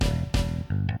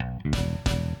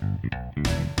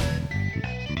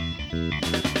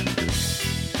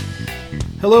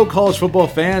Hello, college football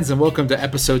fans, and welcome to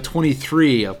episode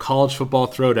 23 of College Football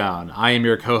Throwdown. I am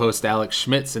your co-host, Alex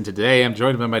Schmitz, and today I'm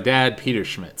joined by my dad, Peter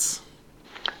Schmitz.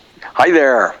 Hi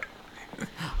there.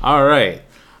 All right.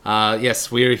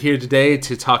 Yes, we are here today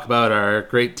to talk about our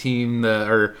great team,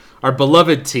 our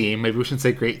beloved team. Maybe we shouldn't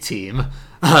say great team.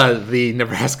 The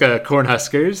Nebraska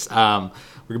Cornhuskers.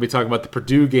 We're going to be talking about the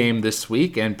Purdue game this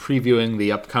week and previewing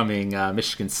the upcoming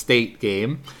Michigan State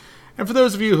game. And for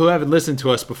those of you who haven't listened to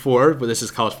us before, this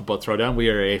is College Football Throwdown. We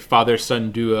are a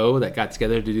father-son duo that got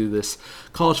together to do this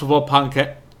college football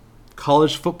podcast.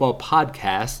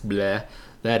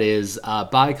 That is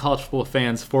by college football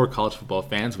fans for college football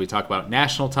fans. We talk about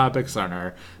national topics on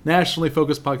our nationally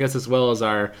focused podcast, as well as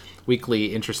our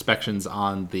weekly introspections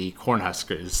on the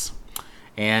Cornhuskers.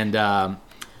 And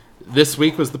this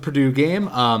week was the Purdue game.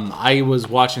 I was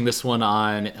watching this one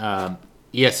on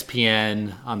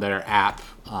ESPN on their app,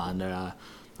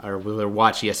 or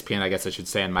watch ESPN, I guess I should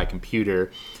say, on my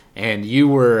computer. And you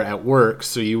were at work,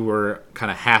 so you were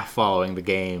kind of half following the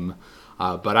game.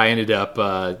 But I ended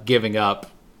up giving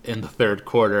up in the third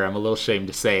quarter. I'm a little ashamed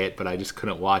to say it, but I just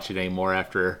couldn't watch it anymore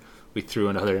after we threw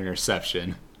another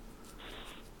interception.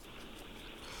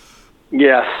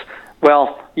 Yes.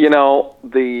 Well, you know,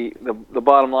 the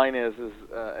bottom line is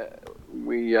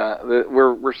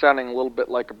we're sounding a little bit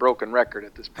like a broken record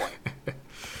at this point.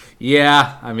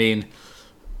 Yeah, I mean,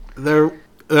 there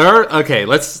are okay.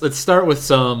 Let's start with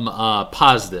some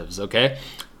positives. Okay.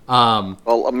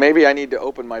 Well, maybe I need to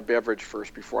open my beverage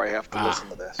first before I have to listen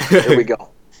to this. Here we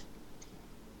go.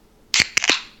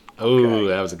 Oh, okay.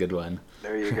 That was a good one.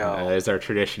 There you go. It's our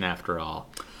tradition after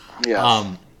all.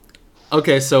 Yes.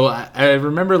 Okay, so I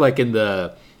remember like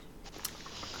this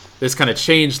kind of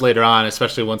changed later on,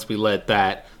 especially once we let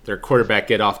their quarterback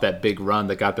get off that big run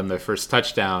that got them their first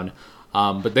touchdown.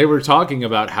 But they were talking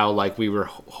about how like we were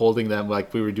holding them,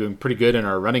 like we were doing pretty good in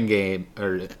our running game,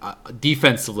 or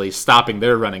defensively stopping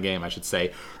their running game, I should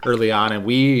say, early on, and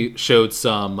we showed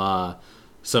some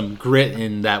grit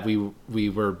in that we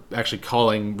were actually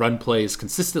calling run plays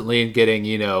consistently and getting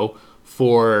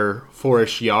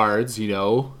 4-ish yards,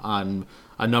 on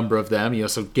a number of them,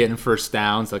 so getting first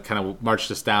downs that kind of marched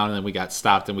us down, and then we got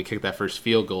stopped and we kicked that first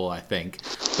field goal, I think.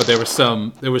 But there was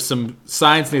some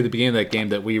signs near the beginning of that game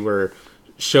that we were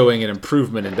showing an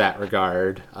improvement in that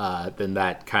regard. Then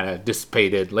that kind of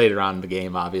dissipated later on in the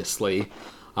game, obviously.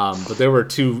 But there were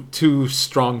two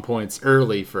strong points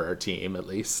early for our team, at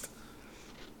least.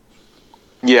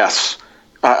 Yes.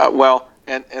 Well,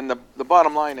 and the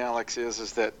bottom line, Alex,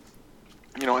 is that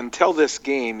until this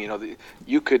game,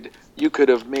 you could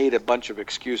have made a bunch of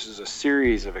excuses, a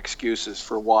series of excuses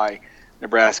for why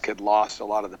Nebraska had lost a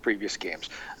lot of the previous games.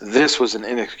 This was an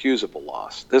inexcusable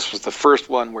loss. This was the first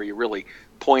one where you really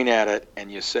point at it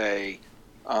and you say,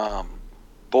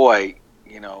 boy,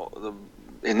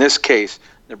 in this case,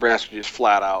 Nebraska just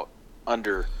flat out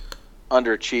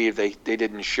underachieved. They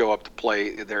didn't show up to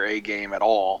play their A game at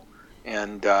all,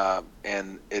 and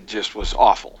it just was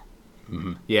awful.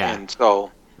 Mm-hmm. Yeah, and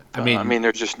so I mean,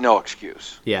 there's just no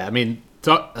excuse. Yeah, I mean,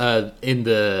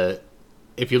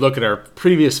 if you look at our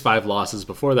previous 5 losses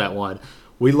before that one,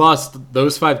 we lost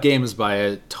those 5 games by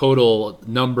a total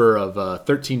number of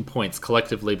 13 points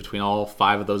collectively between all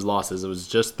 5 of those losses. It was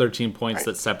just 13 points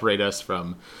that separate us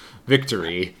from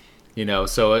victory.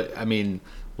 So I mean,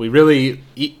 we really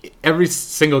every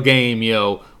single game,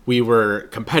 we were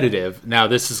competitive. Now,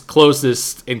 this is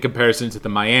closest in comparison to the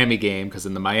Miami game, because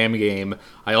in the Miami game,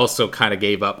 I also kind of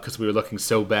gave up because we were looking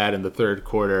so bad in the third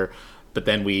quarter, but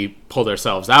then we pulled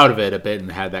ourselves out of it a bit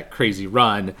and had that crazy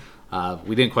run.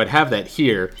 We didn't quite have that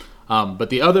here. But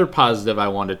the other positive I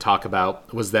wanted to talk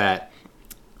about was that,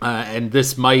 and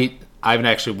I haven't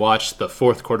actually watched the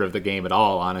fourth quarter of the game at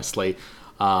all, honestly.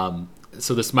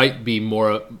 So this might be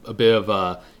more a bit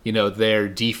of their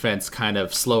defense kind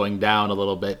of slowing down a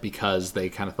little bit because they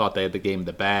kind of thought they had the game in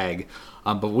the bag.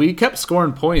 But we kept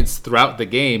scoring points throughout the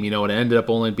game, and it ended up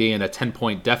only being a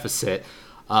 10-point deficit.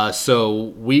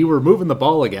 So we were moving the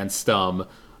ball against them.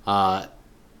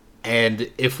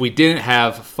 And if we didn't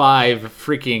have 5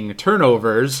 freaking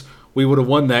turnovers, we would have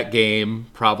won that game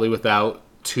probably without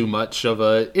too much of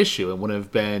a issue. It wouldn't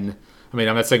have been... I mean,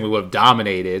 I'm not saying we would have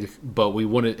dominated, but it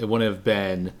wouldn't have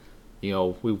been,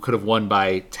 we could have won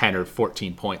by 10 or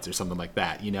 14 points or something like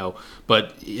that,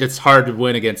 But it's hard to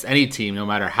win against any team, no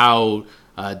matter how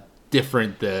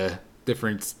different the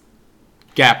different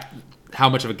gap, how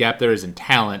much of a gap there is in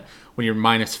talent when you're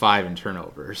 -5 in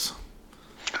turnovers.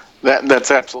 That's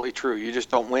absolutely true. You just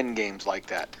don't win games like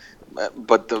that.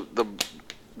 But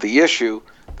the issue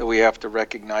that we have to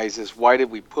recognize is, why did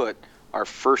we put our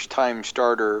first-time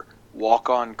starter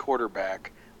walk-on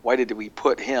quarterback? Why did we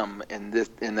put him in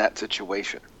that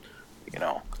situation?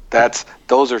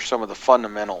 Those are some of the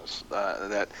fundamentals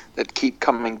that keep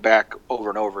coming back over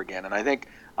and over again. And I think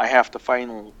I've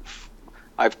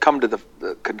come to the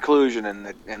conclusion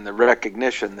and the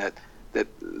recognition that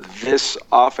this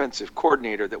offensive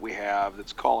coordinator that we have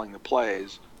that's calling the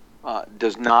plays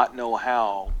does not know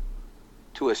how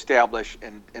to establish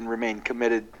and remain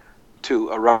committed to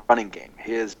a running game.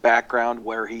 His background,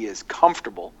 where he is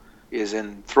comfortable, is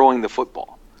in throwing the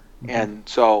football. Mm-hmm. And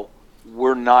so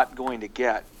we're not going to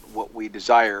get what we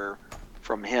desire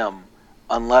from him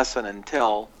unless and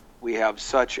until we have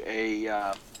such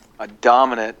a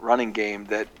dominant running game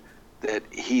that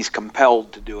he's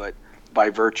compelled to do it by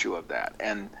virtue of that.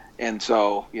 And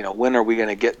so, when are we going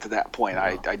to get to that point?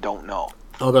 I don't know.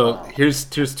 Although here's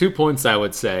 2 points I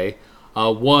would say.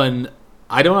 One,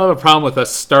 I don't have a problem with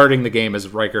us starting the game as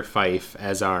Riker Fife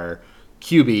as our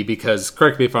QB, because,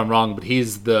 correct me if I'm wrong, but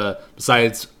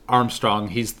besides Armstrong,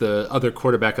 he's the other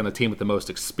quarterback on the team with the most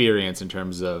experience in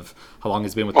terms of how long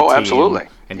he's been with the team. Absolutely.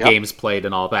 And games played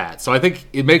and all that. So I think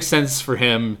it makes sense for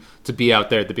him to be out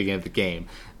there at the beginning of the game.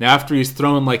 Now, after he's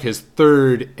thrown like his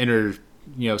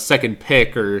second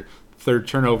pick or third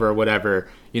turnover or whatever,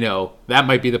 that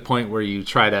might be the point where you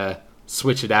try to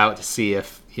switch it out to see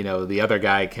if the other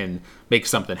guy can make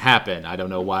something happen. I don't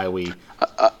know why we.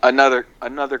 Another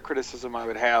criticism I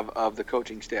would have of the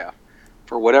coaching staff,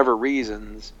 for whatever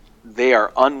reasons, they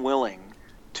are unwilling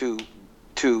to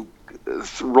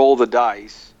roll the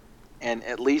dice and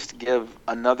at least give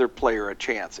another player a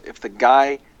chance. If the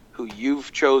guy who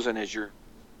you've chosen as your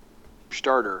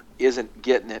starter isn't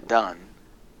getting it done,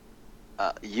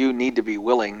 you need to be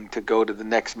willing to go to the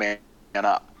next man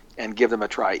up and give them a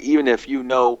try, even if you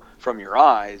know from your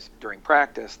eyes during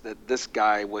practice that this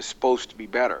guy was supposed to be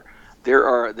better.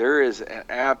 There is an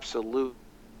absolutely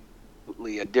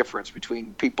a difference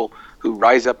between people who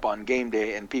rise up on game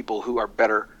day and people who are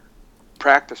better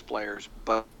practice players,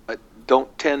 but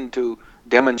don't tend to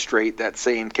demonstrate that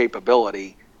same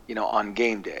capability, on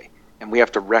game day. And we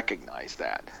have to recognize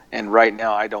that. And right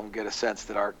now, I don't get a sense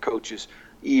that our coaches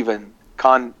even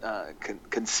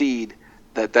concede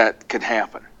that could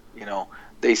happen.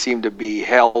 They seem to be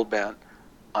hell bent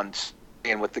on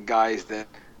staying with the guys that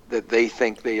they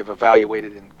think they have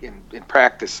evaluated in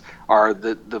practice are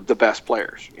the best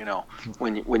players.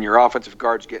 When your offensive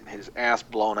guard's getting his ass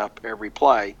blown up every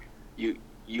play, you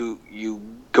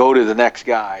go to the next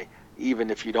guy, even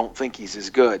if you don't think he's as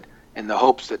good, in the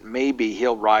hopes that maybe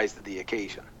he'll rise to the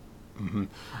occasion. Mm-hmm.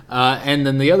 And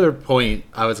then the other point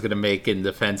I was going to make in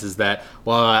defense is that,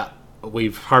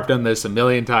 we've harped on this a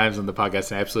million times on the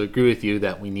podcast, and I absolutely agree with you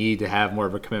that we need to have more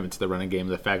of a commitment to the running game.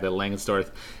 The fact that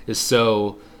Langsdorff is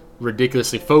so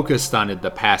ridiculously focused on the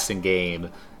passing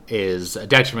game is a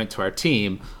detriment to our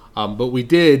team. But we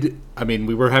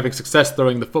were having success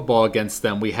throwing the football against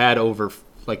them. We had over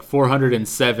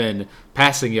 407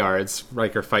 passing yards,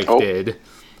 Riker Fife did,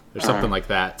 or something like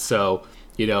that. So,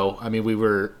 we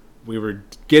were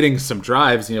getting some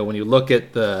drives. When I actually looked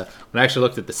at the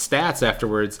stats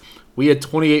afterwards, we had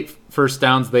 28 first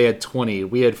downs, they had 20.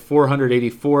 We had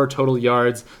 484 total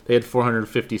yards, they had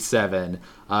 457.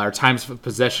 Our times of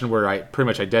possession were pretty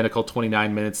much identical,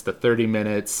 29 minutes to 30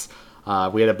 minutes.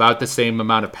 We had about the same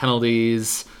amount of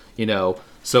penalties,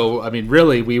 So,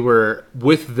 really, we were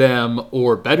with them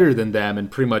or better than them in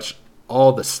pretty much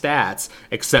all the stats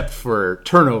except for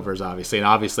turnovers, obviously. And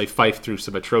obviously, Fife threw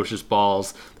some atrocious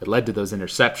balls that led to those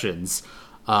interceptions.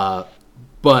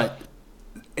 But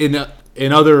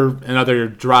in other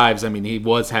drives, he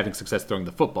was having success throwing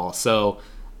the football. So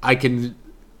I can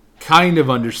kind of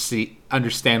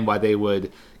understand why they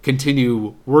would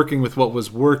continue working with what was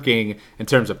working in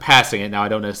terms of passing it. Now, I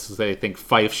don't necessarily think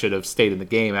Fife should have stayed in the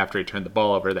game after he turned the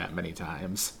ball over that many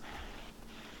times.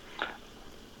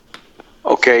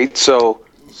 Okay, so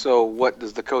what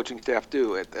does the coaching staff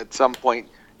do? At some point,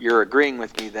 you're agreeing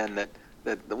with me then that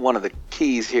one of the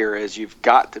keys here is you've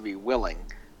got to be willing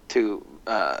to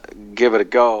give it a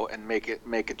go and make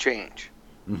a change.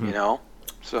 Mm-hmm.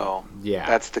 So yeah,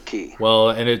 that's the key.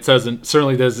 Well, and it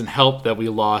certainly doesn't help that we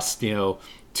lost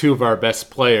two of our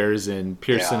best players in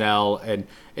Pearsonell and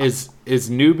is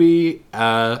Newby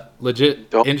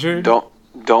legit injured?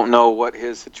 Don't know what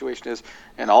his situation is,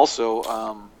 and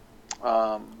also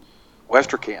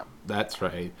Westerkamp. That's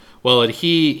right. Well, and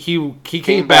he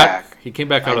came back. He came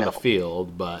back out on the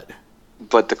field, but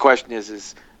the question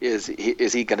is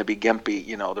he going to be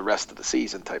gimpy, the rest of the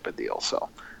season type of deal? So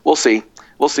we'll see.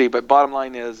 But bottom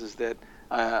line is that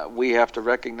We have to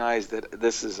recognize that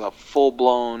this is a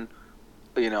full-blown,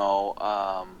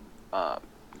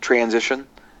 transition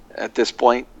at this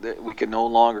point. That we can no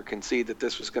longer concede that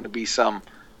this was going to be some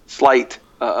slight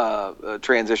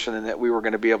transition, and that we were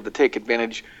going to be able to take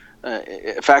advantage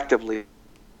effectively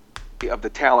of the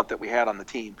talent that we had on the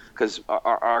team, because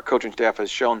our coaching staff has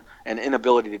shown an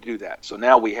inability to do that. So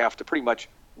now we have to pretty much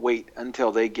wait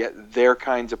until they get their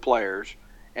kinds of players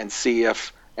and see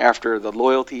if, after the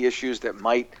loyalty issues that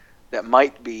might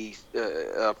be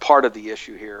part of the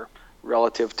issue here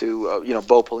relative to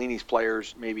Bo Pelini's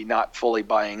players maybe not fully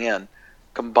buying in,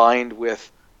 combined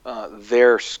with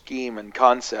their scheme and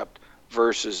concept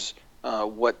versus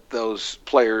what those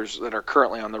players that are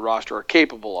currently on the roster are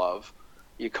capable of.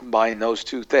 You combine those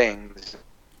two things,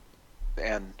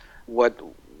 and what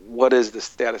is the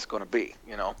status going to be?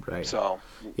 Right. So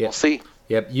we'll see.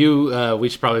 Yep. We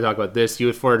should probably talk about this. You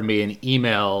had forwarded me an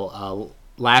email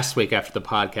last week after the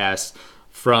podcast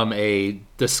from a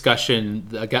discussion,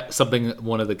 something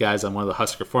one of the guys on one of the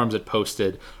Husker forums had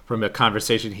posted from a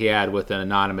conversation he had with an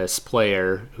anonymous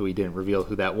player who he didn't reveal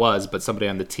who that was, but somebody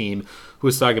on the team who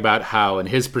was talking about how, in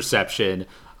his perception,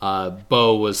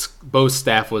 Bo's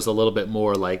staff was a little bit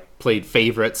more like played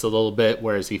favorites a little bit,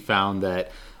 whereas he found that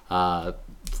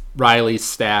Riley's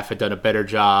staff had done a better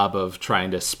job of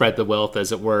trying to spread the wealth,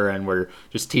 as it were, and were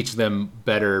just teaching them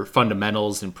better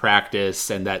fundamentals in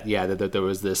practice, and that there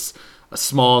was a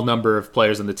small number of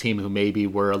players on the team who maybe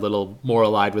were a little more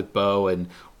allied with Bo and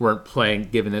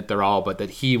weren't giving it their all, but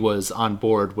that he was on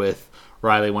board with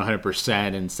Riley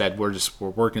 100% and said, we're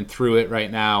working through it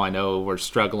right now. I know we're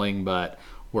struggling, but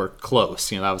we're close.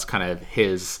 That was kind of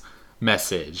his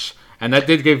message. And that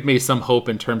did give me some hope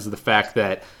in terms of the fact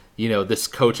that, this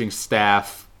coaching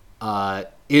staff,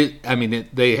 we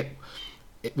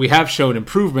have shown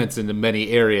improvements in many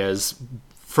areas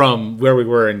from where we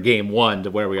were in game one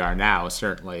to where we are now,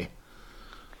 certainly.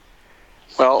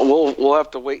 Well, we'll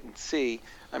have to wait and see.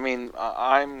 I mean,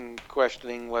 I'm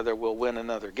questioning whether we'll win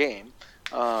another game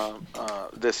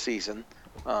this season.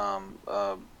 And,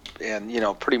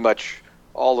 pretty much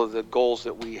all of the goals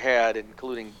that we had,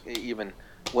 including even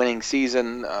winning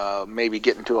season, maybe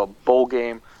getting to a bowl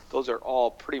game, those are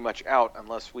all pretty much out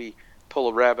unless we pull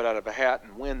a rabbit out of a hat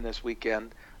and win this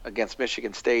weekend against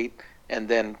Michigan State and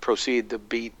then proceed to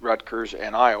beat Rutgers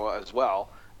and Iowa as well.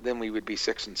 Then we would be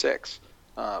 6-6.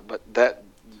 But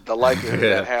the likelihood of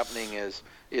that happening is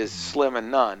slim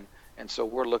and none. And so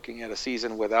we're looking at a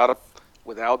season without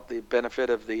the benefit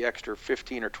of the extra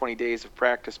 15 or 20 days of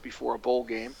practice before a bowl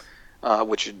game,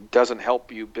 which doesn't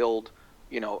help you build,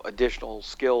 additional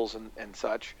skills and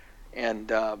such. And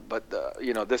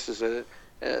this is a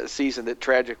season that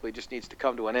tragically just needs to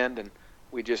come to an end, and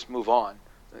we just move on,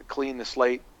 clean the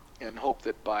slate, and hope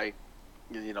that by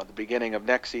the beginning of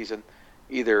next season,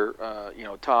 either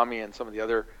Tommy and some of the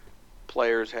other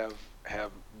players have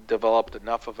developed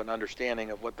enough of an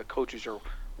understanding of what the coaches are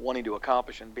wanting to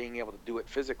accomplish and being able to do it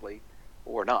physically,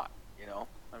 or not.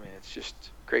 I mean, it's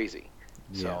just crazy.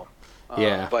 Yeah.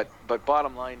 So, but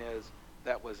bottom line is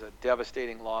that was a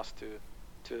devastating loss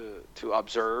to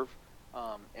observe,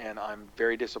 and I'm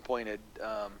very disappointed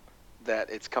that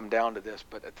it's come down to this.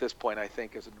 But at this point, I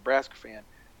think as a Nebraska fan,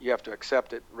 you have to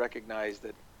accept it, recognize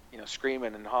that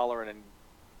screaming and hollering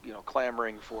and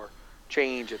clamoring for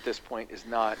change at this point is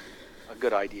not a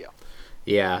good idea.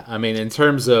 Yeah, I mean, in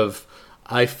terms of,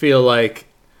 I feel like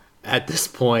at this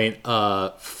point,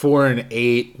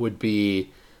 4-8 would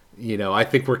be, I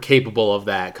think we're capable of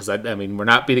that, because I mean, we're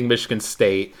not beating Michigan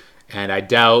State, and I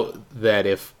doubt that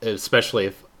especially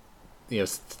if we'll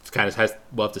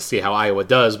have to see how Iowa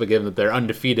does, but given that they're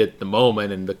undefeated at the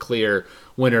moment and the clear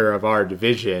winner of our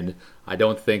division, I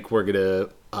don't think we're going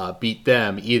to beat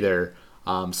them either.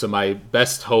 So my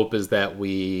best hope is that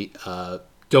we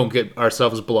don't get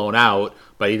ourselves blown out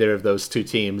by either of those two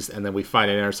teams, and then we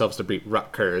find ourselves to beat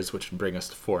Rutgers, which would bring us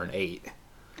to 4-8.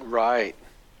 Right.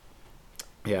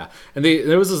 Yeah, and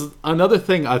there was another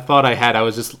thing I thought I had.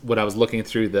 When I was looking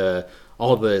through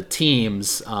all the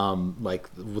teams, like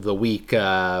the week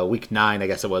 9, I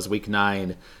guess it was week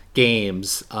 9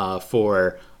 games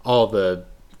for all the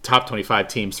top 25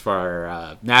 teams for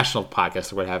our national podcast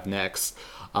that we're gonna have next.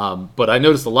 But I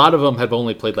noticed a lot of them have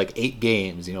only played like 8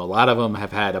 games. A lot of them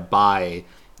have had a bye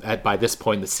by this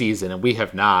point in the season, and we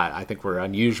have not. I think we're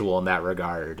unusual in that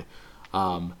regard.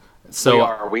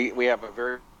 So we have a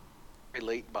very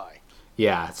late bye.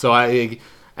 Yeah, so I'm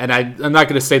not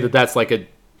going to say that that's like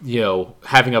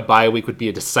having a bye week would be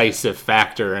a decisive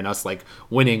factor in us like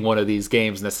winning one of these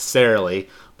games necessarily,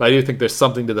 but I do think there's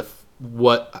something to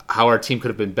how our team could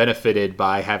have been benefited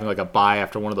by having like a bye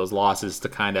after one of those losses to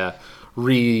kind of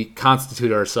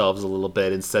reconstitute ourselves a little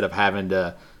bit instead of having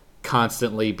to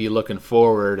constantly be looking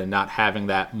forward and not having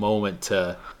that moment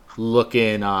to look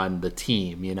in on the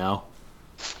team, you know?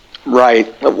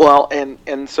 Right. Well,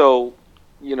 and so,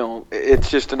 it's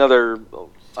just another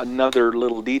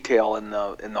little detail in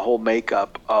the whole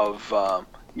makeup of our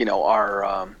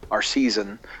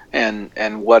season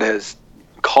and what has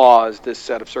caused this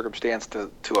set of circumstance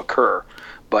to occur.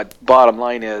 But bottom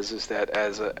line is that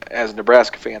as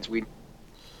Nebraska fans, we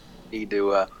need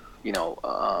to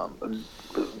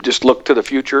just look to the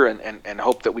future and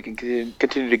hope that we can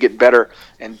continue to get better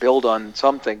and build on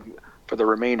something for the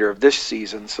remainder of this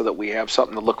season so that we have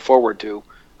something to look forward to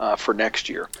for next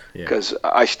year. Because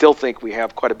I still think we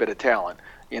have quite a bit of talent,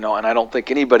 and I don't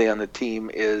think anybody on the team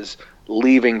is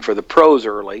leaving for the pros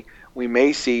early. We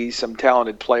may see some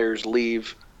talented players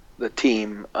leave the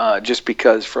team just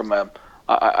because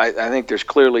I think there's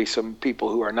clearly some people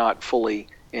who are not fully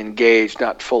engaged,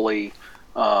 not fully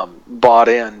bought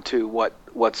into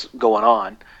what's going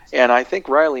on. And I think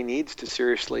Riley needs to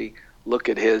seriously look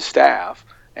at his staff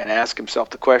and ask himself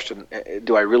the question,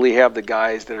 do I really have the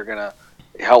guys that are going to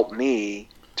help me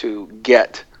to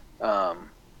get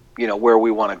where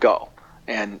we want to go?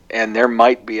 And there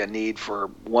might be a need for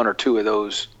one or two of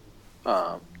those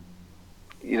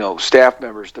staff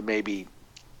members to maybe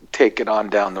take it on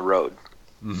down the road.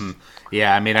 Mm-hmm.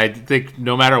 Yeah, I mean, I think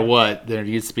no matter what, there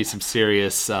needs to be some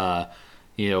serious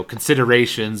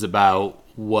considerations about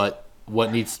what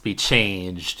needs to be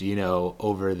changed,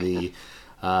 over the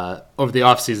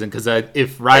offseason. Because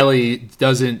if Riley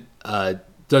doesn't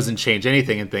change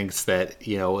anything and thinks that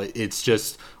it's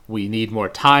just we need more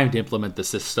time to implement the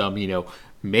system,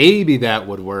 maybe that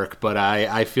would work. But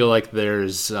I feel like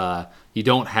there's you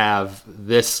don't have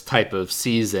this type of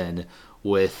season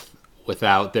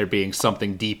without there being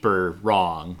something deeper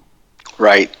wrong.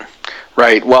 Right.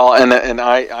 Well, and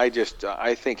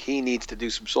I think he needs to do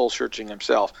some soul searching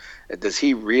himself. Does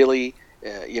he really,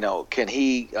 can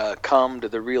he come to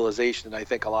the realization that I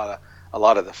think a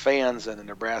lot of the fans and the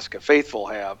Nebraska faithful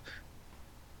have,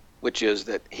 which is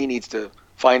that he needs to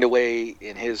find a way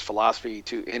in his philosophy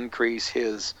to increase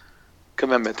his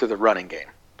commitment to the running game,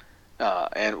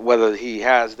 and whether he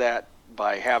has that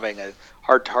by having a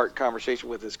heart-to-heart conversation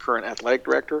with his current athletic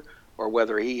director, or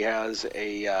whether he has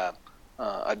a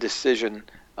decision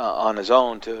on his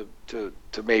own to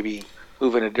maybe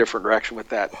move in a different direction with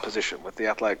that position, with the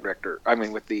athletic director. I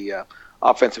mean, with the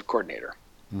offensive coordinator.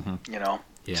 Mm-hmm.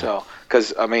 Yeah. So,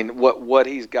 because I mean, what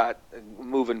he's got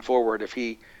moving forward, if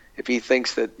he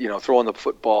thinks that throwing the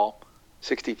football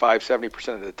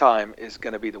 65-70% of the time is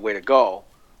going to be the way to go,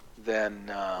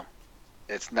 then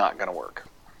it's not going to work.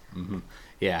 Mm-hmm.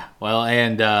 Yeah. Well,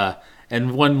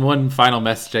 and one final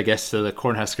message, I guess, to the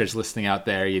Cornhuskers listening out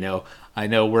there. I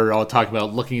know we're all talking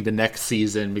about looking at the next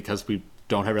season because we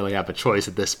don't really have a choice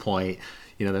at this point.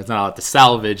 There's not a lot to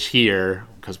salvage here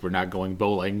because we're not going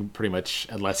bowling, pretty much,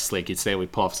 unless, like you'd say, we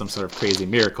pull off some sort of crazy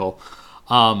miracle.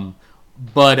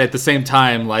 But at the same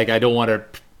time, I don't want to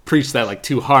preach that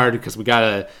too hard because we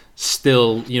gotta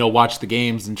still watch the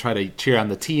games and try to cheer on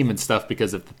the team and stuff.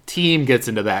 Because if the team gets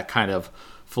into that kind of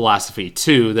philosophy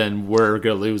too, then we're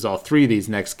going to lose all three of these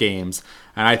next games.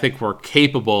 And I think we're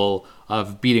capable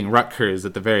of beating Rutgers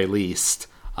at the very least,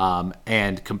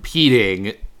 and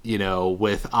competing,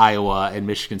 with Iowa and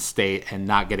Michigan State and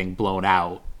not getting blown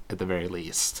out at the very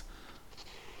least.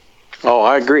 Oh,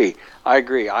 I agree.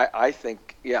 I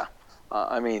think, yeah.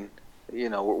 I mean,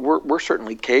 we're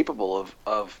certainly capable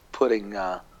of putting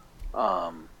a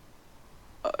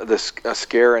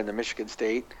scare into Michigan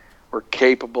State. We're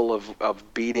capable of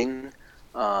beating,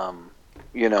 Rutgers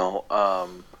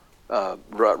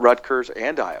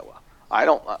and Iowa.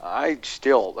 I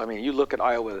mean, you look at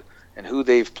Iowa and who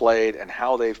they've played and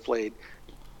how they've played,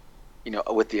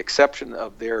 with the exception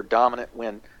of their dominant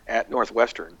win at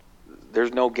Northwestern,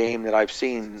 there's no game that I've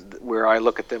seen where I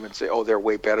look at them and say, oh, they're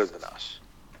way better than us.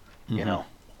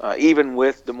 Mm-hmm. Even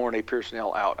with DeMornay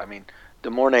Piersonell out. I mean,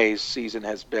 DeMornay's season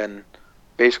has been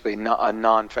basically a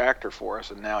non-factor for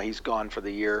us, and now he's gone for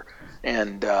the year.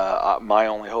 And my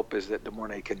only hope is that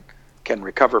DeMornay can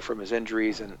recover from his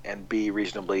injuries and be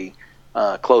reasonably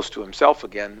close to himself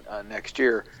again next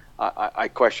year. I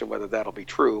question whether that'll be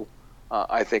true.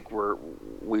 I think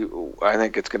I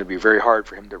think it's going to be very hard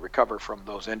for him to recover from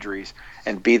those injuries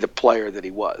and be the player that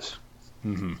he was.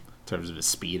 Mm-hmm. In terms of his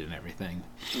speed and everything.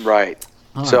 Right.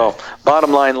 All so, right.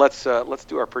 Bottom line, let's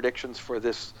do our predictions for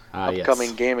this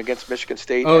upcoming game against Michigan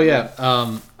State. Oh, yeah.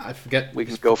 I forget. We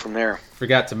can go from there.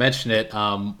 Forgot to mention it.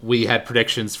 We had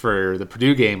predictions for the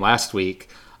Purdue game last week.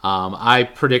 I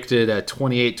predicted a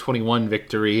 28-21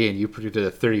 victory, and you predicted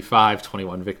a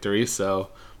 35-21 victory, so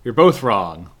you're both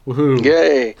wrong. Woohoo!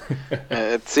 Yay!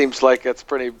 It seems like that's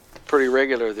pretty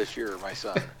regular this year, my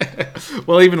son.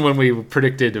 Well, even when we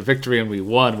predicted a victory and we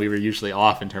won, we were usually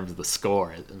off in terms of the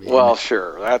score. I mean, well,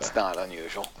 sure, that's not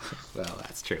unusual. Well,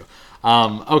 that's true.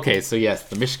 Okay, so yes,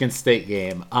 the Michigan State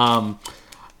game. I'm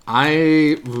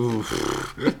going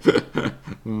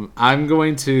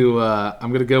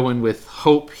to go in with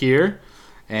hope here,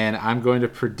 and I'm going to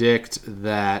predict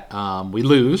that we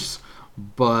lose,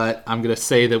 but I'm going to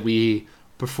say that we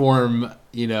perform.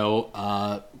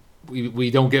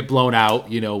 We don't get blown out.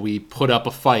 We put up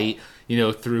a fight.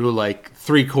 Through like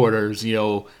 3 quarters.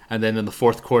 And then in the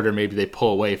 4th quarter, maybe they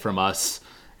pull away from us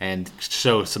and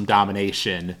show some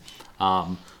domination.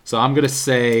 So I'm going to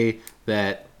say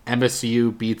that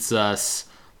MSU beats us,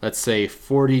 let's say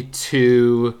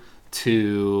 42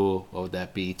 to, what would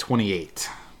that be, 28.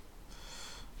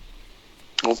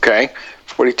 Okay,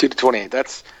 42-28.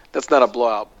 That's not a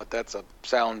blowout, but that's a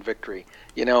sound victory.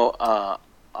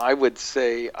 I would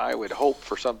say I would hope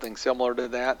for something similar to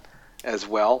that as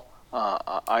well.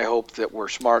 I hope that we're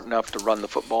smart enough to run the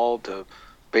football to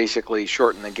basically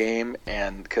shorten the game,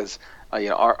 and because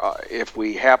if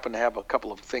we happen to have a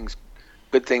couple of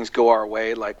good things go our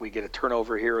way, like we get a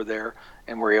turnover here or there,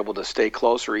 and we're able to stay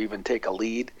close or even take a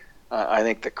lead, I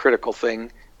think the critical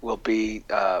thing will be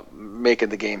making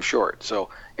the game short. So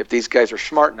if these guys are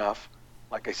smart enough,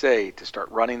 like I say, to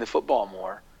start running the football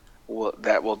more,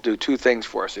 that will do 2 things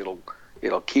for us. It'll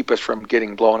keep us from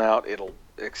getting blown out. It'll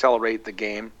accelerate the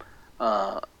game,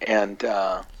 and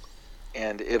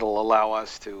it'll allow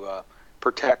us to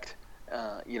protect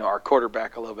our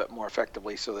quarterback a little bit more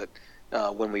effectively, so that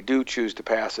when we do choose to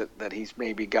pass it, that he's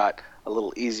maybe got a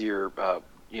little easier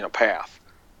path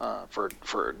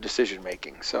for decision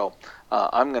making. So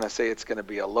I'm going to say it's going to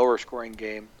be a lower scoring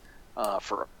game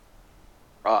for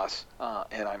us,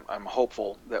 and I'm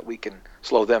hopeful that we can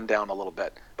slow them down a little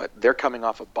bit. But they're coming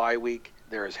off a bye week.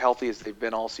 They're as healthy as they've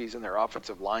been all season. Their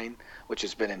offensive line, which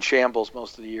has been in shambles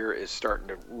most of the year, is starting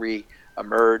to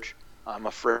re-emerge. I'm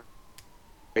afraid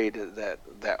that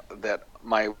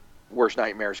my worst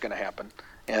nightmare is going to happen,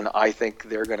 and I think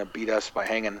they're going to beat us by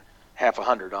hanging half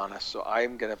 100 on us. So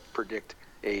I'm going to predict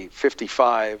a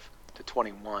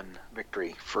 55-21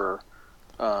 victory for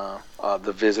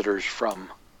the visitors from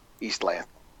East Lansing.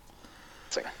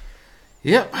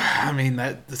 Yep, I mean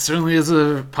that certainly is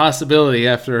a possibility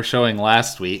after showing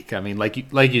last week. I mean, like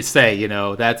you say,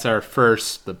 that's our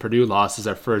first. The Purdue loss is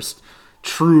our first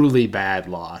truly bad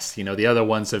loss. The other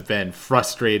ones have been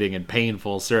frustrating and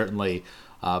painful, certainly,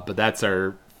 but that's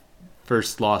our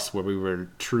first loss where we were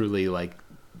truly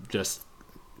just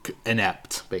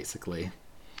inept, basically.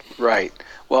 Right.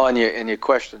 Well, and you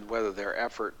questioned whether their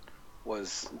effort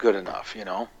was good enough.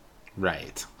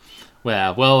 Right.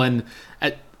 Well, and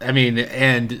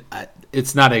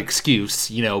it's not an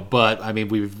excuse, but I mean,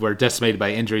 we were decimated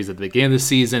by injuries at the beginning of the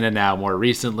season, and now more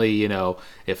recently,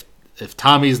 if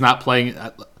Tommy's not playing,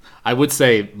 I would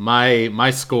say my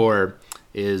score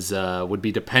is would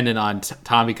be dependent on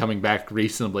Tommy coming back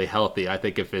reasonably healthy. I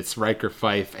think if it's Riker,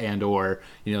 Fife, and or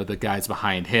the guys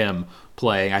behind him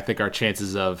playing, I think our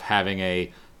chances of having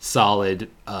a solid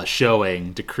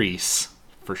showing decrease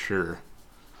for sure.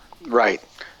 Right.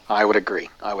 I would agree.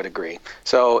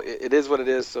 So it is what it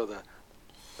is. So the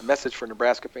message for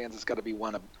Nebraska fans has got to be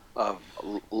one of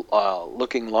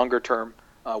looking longer term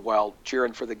while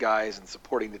cheering for the guys and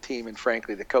supporting the team and,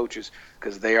 frankly, the coaches,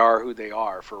 because they are who they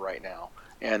are for right now.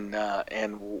 And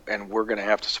we're going to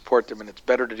have to support them, and it's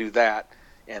better to do that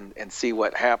and see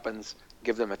what happens,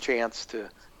 give them a chance to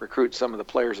recruit some of the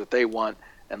players that they want,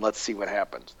 and let's see what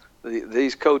happens.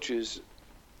 These coaches,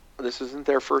 this isn't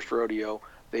their first rodeo.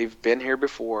 They've been here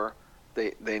before.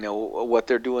 They know what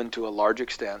they're doing to a large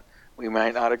extent. We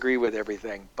might not agree with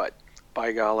everything, but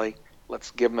by golly,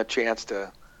 let's give them a chance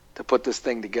to put this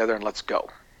thing together, and let's go.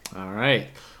 All right.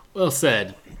 Well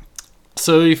said.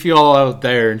 So if you all out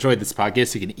there enjoyed this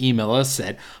podcast, you can email us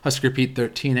at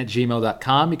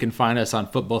huskerpete13@gmail.com. You can find us on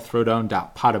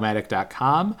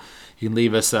footballthrowdown.podomatic.com. You can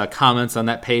leave us comments on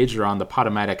that page or on the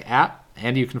Podomatic app.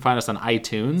 And you can find us on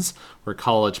iTunes. We're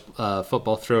College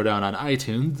Football Throwdown on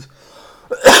iTunes.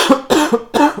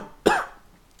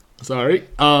 Sorry.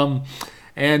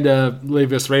 And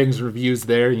leave us ratings and reviews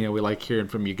there. We like hearing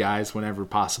from you guys whenever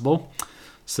possible.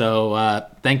 So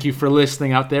thank you for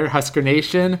listening out there, Husker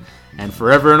Nation. And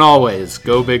forever and always,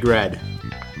 go Big Red.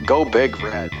 Go Big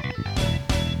Red.